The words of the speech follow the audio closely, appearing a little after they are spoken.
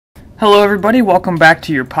Hello everybody, welcome back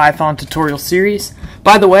to your Python tutorial series.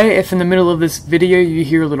 By the way, if in the middle of this video you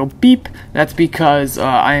hear a little beep, that's because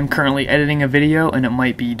I am currently editing a video and it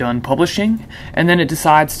might be done publishing, and then it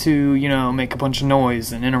decides to, make a bunch of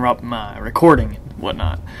noise and interrupt my recording and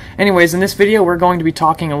whatnot. Anyways, in this video we're going to be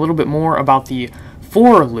talking a little bit more about the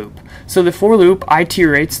for loop. So the for loop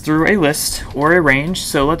iterates through a list or a range,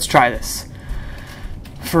 so let's try this.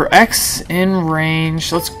 For x in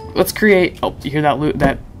range, let's create. Oh, you hear that loop?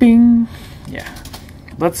 That bing? Yeah.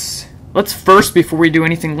 Let's first, before we do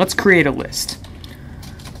anything, let's create a list.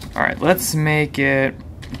 All right, let's make it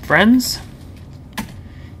friends,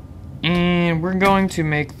 and we're going to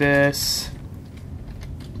make this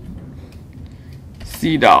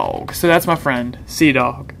C-Dog. So that's my friend,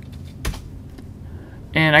 C-Dog.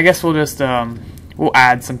 And I guess we'll just we'll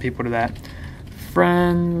add some people to that.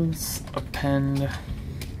 Friends, append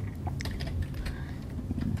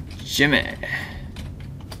Jimmy.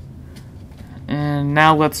 And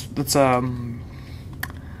now let's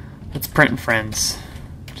print friends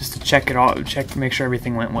just to check it all, make sure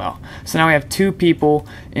everything went well. So now we have 2 people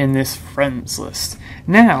in this friends list.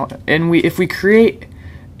 Now, if we create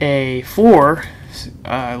a for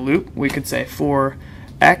loop, we could say for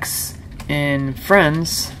x in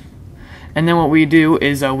friends, and then what we do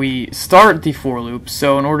is we start the for loop.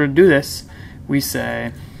 So in order to do this, we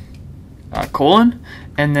say colon,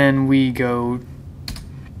 and then we go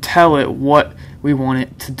tell it what we want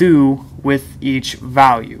it to do with each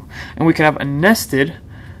value. And we could have a nested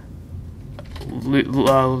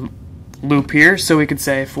loop here, so we could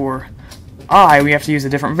say for I, we have to use a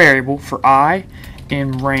different variable. For I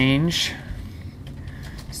in range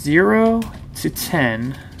 0 to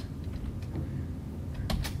 10,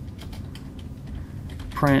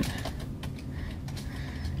 print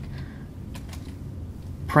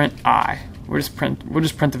I. We'll just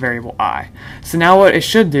print the variable I. So now what it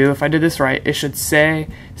should do, if I did this right, it should say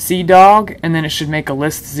C-Dog, and then it should make a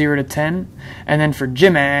list 0 to 10, and then for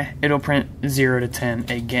Jimmy, it'll print 0 to 10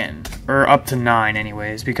 again, or up to 9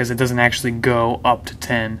 anyways, because it doesn't actually go up to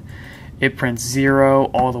 10. It prints 0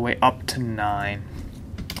 all the way up to 9.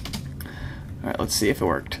 Alright, let's see if it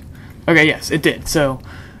worked. Okay, yes, it did. So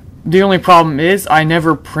the only problem is I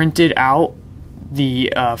never printed out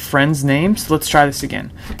the friend's name, so let's try this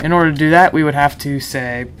again. In order to do that, we would have to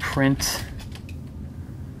say print,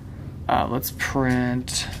 let's just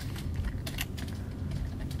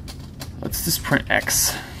print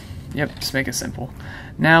x. Yep, just make it simple.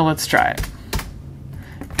 Now let's try it.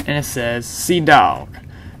 And it says C-Dog,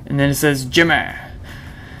 and then it says Jimmy,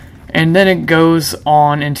 and then it goes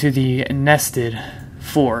on into the nested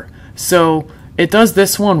for. So it does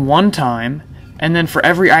this one time, and then for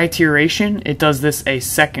every iteration, it does this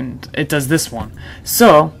it does this one.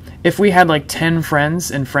 So if we had like 10 friends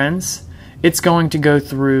and friends, it's going to go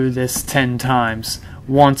through this 10 times,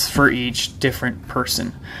 once for each different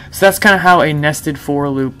person. So that's kind of how a nested for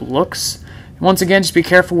loop looks. Once again, just be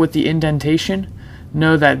careful with the indentation.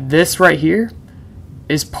 Know that this right here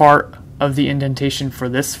is part of the indentation for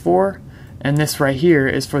this for, and this right here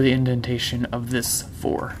is for the indentation of this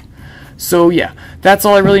for. So yeah, that's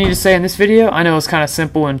all I really need to say in this video. I know it's kind of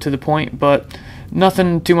simple and to the point, but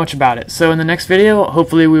nothing too much about it. So in the next video,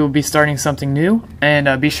 hopefully we will be starting something new,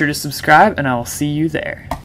 and be sure to subscribe, and I will see you there.